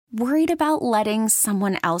Worried about letting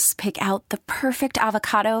someone else pick out the perfect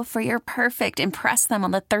avocado for your perfect impress them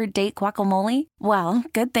on the third date guacamole? Well,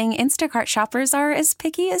 good thing Instacart shoppers are as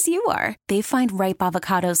picky as you are. They find ripe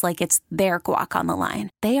avocados like it's their guac on the line.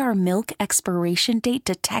 They are milk expiration date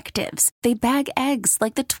detectives. They bag eggs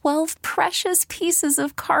like the 12 precious pieces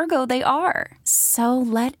of cargo they are. So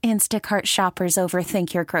let Instacart shoppers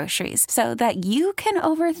overthink your groceries so that you can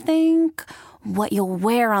overthink what you'll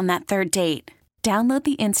wear on that third date. Download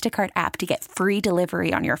the Instacart app to get free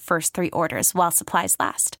delivery on your first 3 orders while supplies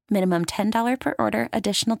last. Minimum $10 per order.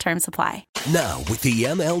 Additional terms apply. Now, with the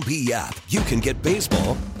MLB app, you can get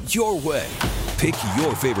baseball your way. Pick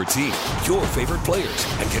your favorite team, your favorite players,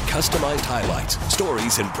 and get customized highlights,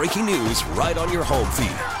 stories, and breaking news right on your home feed.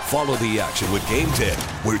 Follow the action with Game 10,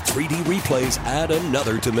 where 3D replays add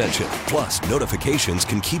another dimension. Plus, notifications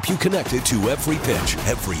can keep you connected to every pitch,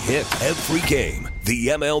 every hit, every game. The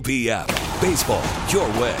MLB app. Baseball your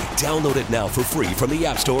way. Download it now for free from the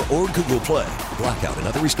App Store or Google Play. Blackout and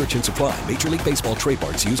other restrictions apply. Major League Baseball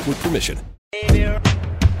trademarks used with permission.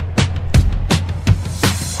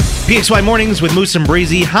 PXY Mornings with Moose and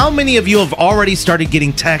Breezy. How many of you have already started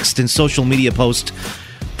getting text and social media posts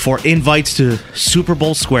for invites to Super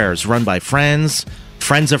Bowl squares run by friends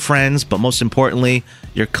of friends, but most importantly,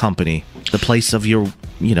 your company, the place of your,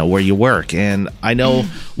 where you work? And I know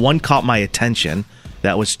one caught my attention.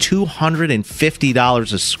 That was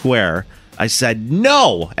 $250 a square. I said,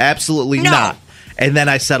 no, absolutely not. And then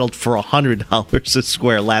I settled for $100 a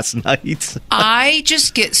square last night. I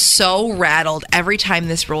just get so rattled every time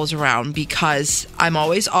this rolls around because I'm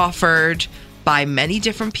always offered by many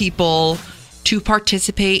different people to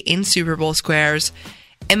participate in Super Bowl squares.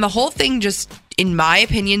 And the whole thing just, in my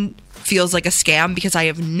opinion, feels like a scam because I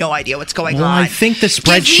have no idea what's going on. I think the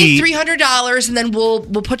spreadsheet... Give me $300 and then we'll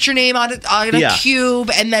put your name on a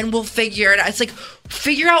cube and then we'll figure it out. It's like,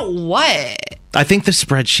 figure out what? I think the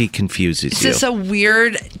spreadsheet confuses you. Is this a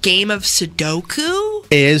weird game of Sudoku?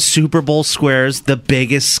 Is Super Bowl squares the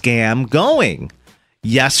biggest scam going?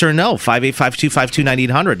 Yes or no?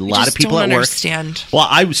 585-252-9800. A lot of people at work. Understand. Well,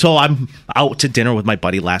 I'm out to dinner with my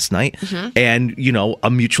buddy last night, and a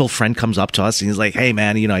mutual friend comes up to us and he's like, "Hey,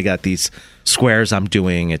 man, I got these squares I'm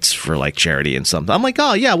doing. It's for like charity and something." I'm like,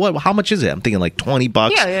 "Oh yeah, what? How much is it?" I'm thinking like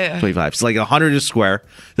 $20. Yeah. 25. It's like $100 a square.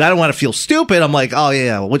 I don't want to feel stupid. I'm like, "Oh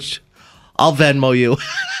yeah, which I'll Venmo you."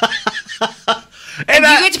 And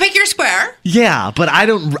you get to pick your square. Yeah, but I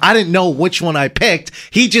didn't know which one I picked.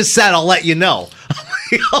 He just said, "I'll let you know."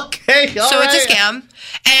 Okay, so right. It's a scam.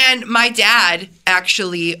 And my dad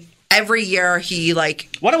actually every year he like.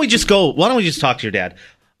 Why don't we just talk to your dad?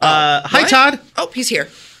 Hi, Todd. Oh, he's here.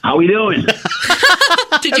 How we doing?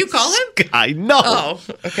 Did you call him? No. Oh,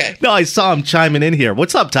 okay. No, I saw him chiming in here.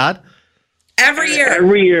 What's up, Todd? Every year,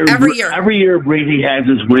 Brady has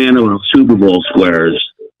this random Super Bowl squares,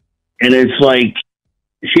 and it's like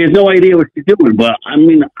she has no idea what she's doing. But I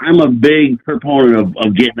mean, I'm a big proponent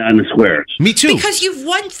of getting on the squares. Me too. Because you've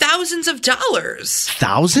won thousands of dollars.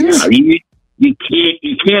 Thousands? Yeah, you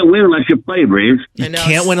can't win unless you play, Braves. You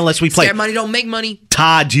can't win unless we play. Scare money don't make money.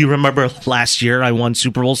 Todd, do you remember last year I won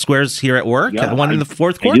Super Bowl squares here at work? Yeah, I won in the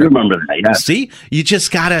fourth quarter. I do remember that, yeah. See? You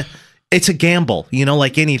just gotta, it's a gamble,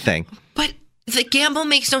 like anything. But the gamble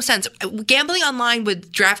makes no sense. Gambling online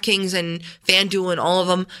with DraftKings and FanDuel and all of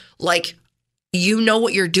them, like, you know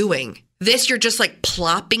what you're doing. This, you're just like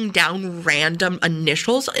plopping down random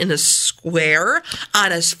initials in a square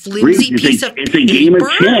on a flimsy piece of paper. It's a game of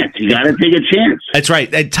chance. You got to take a chance. That's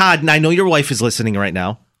right. And Todd, I know your wife is listening right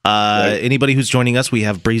now. Right. Anybody who's joining us, we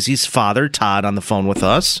have Breezy's father, Todd, on the phone with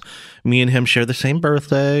us. Me and him share the same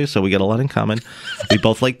birthday, so we got a lot in common. We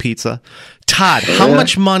both like pizza. Todd, how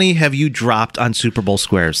much money have you dropped on Super Bowl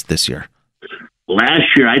squares this year? Last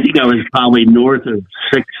year, I think I was probably north of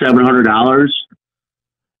 $600-700.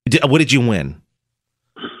 What did you win?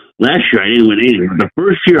 Last year, I didn't win anything. The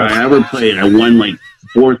first year I ever played, I won like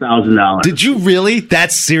 $4,000. Did you really?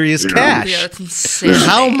 That's serious cash. Yeah, that's insane.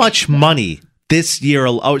 How much money this year?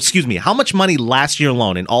 Oh, excuse me. How much money last year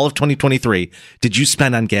alone in all of 2023 did you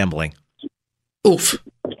spend on gambling? Oof.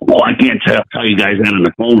 Oh, I can't tell you guys that on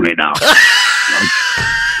the phone right now.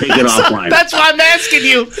 Take it offline. That's why I'm asking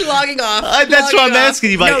you. Logging off. That's why I'm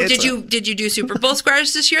asking you. No, did you do Super Bowl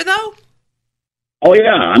squares this year though? Oh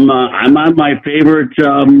yeah, I'm on my favorite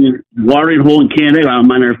watering hole in Canada.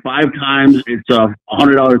 I'm on there 5 times. It's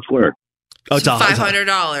 $100 square. Oh, it's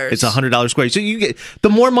 $500. It's $100 square. So you get the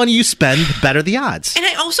more money you spend, the better the odds. And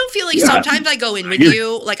I also feel like sometimes I go in with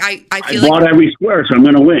you. Like I feel I bought every square, so I'm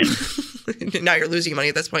going to win. Now you're losing money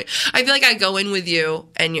at this point. I feel like I go in with you,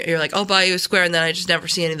 and you're like, "I'll buy you a square," and then I just never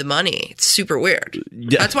see any of the money. It's super weird.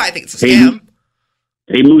 Yeah. That's why I think it's a scam.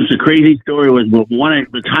 Hey, Moose, the crazy story was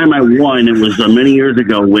the time I won, it was many years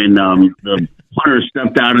ago when the punter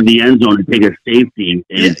stepped out of the end zone to take a safety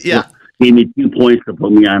and gave me 2 points to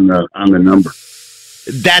put me on the number.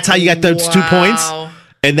 That's how you got those 2 points?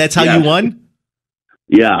 And that's how you won?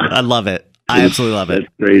 Yeah. I love it. I absolutely love it.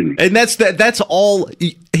 That's crazy. And that's all.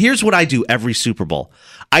 Here's what I do every Super Bowl.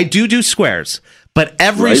 I do squares, but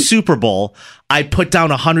every Super Bowl, I put down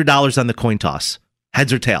 $100 on the coin toss.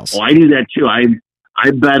 Heads or tails. Oh, I do that too.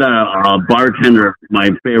 I bet a bartender, my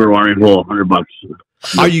favorite watering hole, $100.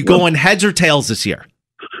 Are you going heads or tails this year?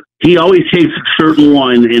 He always takes a certain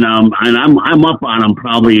one, and I'm up on him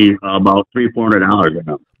probably about $300-$400 right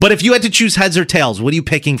now. But if you had to choose heads or tails, what are you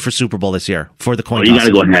picking for Super Bowl this year for the coin toss? You got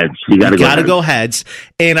to go heads. You got to go heads.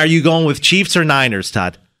 And are you going with Chiefs or Niners,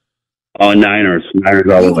 Todd? Oh, Niners all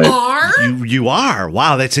the way. You are.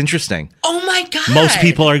 Wow, that's interesting. Oh my God! Most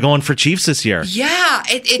people are going for Chiefs this year. Yeah,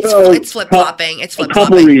 it's flip flopping. It's flip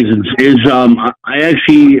flopping. A couple reasons is I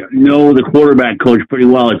actually know the quarterback coach pretty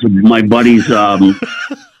well. It's my buddy's. I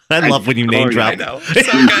love when you name drop. I know. So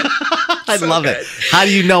good. I love it. How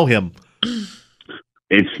do you know him?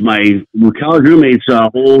 It's my college roommate's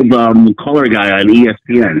old color guy on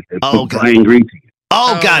ESPN. It's Brian Greasy.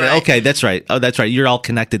 Got it. Okay, that's right. Oh, that's right. You're all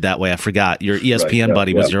connected that way. I forgot. Your ESPN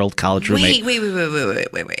buddy was your old college roommate.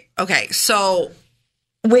 Wait. Okay, so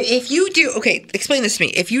if you do, explain this to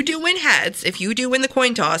me. If you do win heads, if you do win the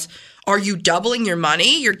coin toss, are you doubling your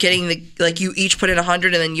money? You're getting you each put in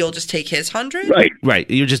 100 and then you'll just take his 100? Right.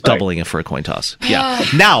 You're just doubling it for a coin toss. Yeah.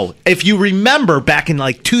 Now, if you remember back in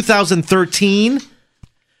 2013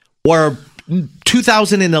 or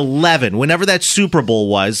 2011, whenever that Super Bowl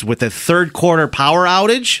was with a third quarter power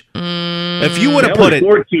outage, if you would have put it,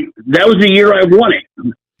 that was the year I won it.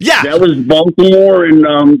 Yeah, that was Baltimore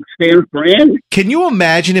and San Fran. Can you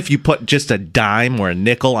imagine if you put just a dime or a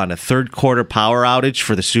nickel on a third quarter power outage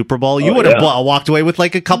for the Super Bowl? You would have walked away with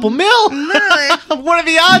a couple mil. What are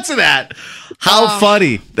the odds of that? How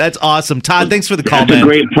funny! That's awesome, Todd. Thanks for the call, man. That's a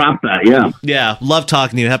great prop bet. Yeah. Love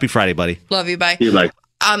talking to you. Happy Friday, buddy. Love you. Bye. See you, bye.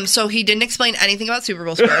 So he didn't explain anything about Super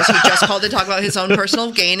Bowl squares. He just called to talk about his own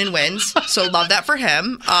personal gain and wins. So love that for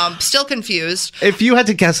him. Still confused. If you had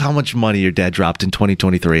to guess how much money your dad dropped in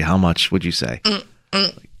 2023, how much would you say?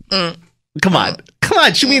 Come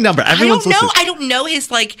on, shoot me a number. Everyone's listening. I don't know his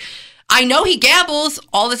I know he gambles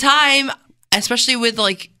all the time, especially with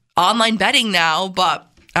online betting now, but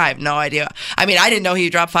I have no idea. I mean, I didn't know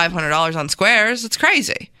he dropped $500 on squares. It's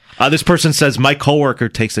crazy. This person says my coworker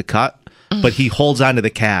takes a cut, but he holds on to the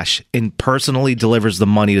cash and personally delivers the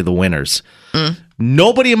money to the winners.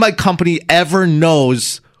 Nobody in my company ever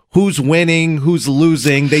knows who's winning, who's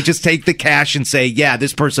losing. They just take the cash and say, yeah,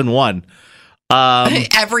 this person won.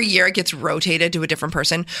 Every year it gets rotated to a different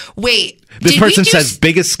person. Wait. This person says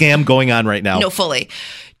biggest scam going on right now. No, fully.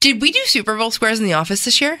 Did we do Super Bowl squares in the office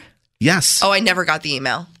this year? Yes. Oh, I never got the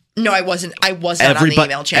email. No, I wasn't on the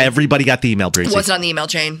email chain. Everybody got the email, Breezy. Wasn't on the email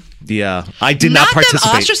chain. Yeah, I did not participate.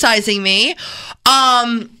 Not them ostracizing me.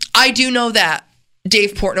 I do know that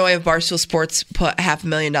Dave Portnoy of Barstool Sports put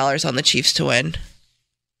 $500,000 on the Chiefs to win.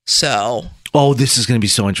 So. Oh, this is going to be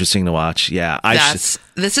so interesting to watch. Yeah, that's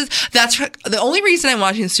the only reason I'm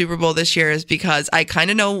watching the Super Bowl this year is because I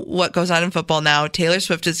kind of know what goes on in football now. Taylor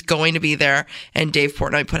Swift is going to be there, and Dave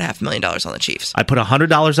Portnoy put $500,000 on the Chiefs. I put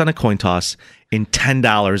 $100 on a coin toss and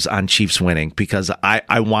 $10 on Chiefs winning because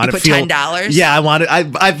I want to feel. $10? Yeah, I want it.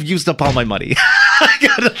 I've used up all my money.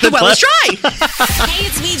 Well, let's try. Hey,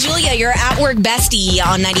 it's me, Julia, your at-work bestie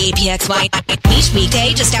on 98PXY. Each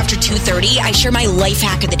weekday, just after 2:30, I share my life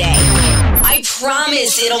hack of the day. I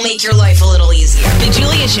promise it'll make your life a little easier. The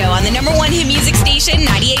Julia Show on the #1 hit music station,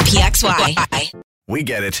 98PXY. We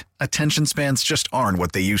get it. Attention spans just aren't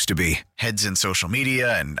what they used to be. Heads in social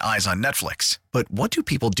media and eyes on Netflix. But what do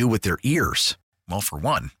people do with their ears? Well, for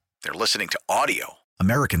one, they're listening to audio.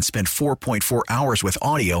 Americans spend 4.4 hours with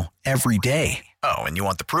audio every day. Oh, and you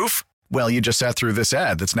want the proof? Well, you just sat through this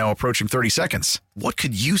ad that's now approaching 30 seconds. What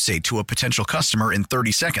could you say to a potential customer in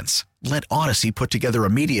 30 seconds? Let Odyssey put together a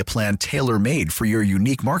media plan tailor-made for your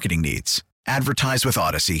unique marketing needs. Advertise with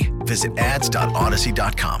Odyssey. Visit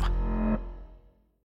ads.odyssey.com.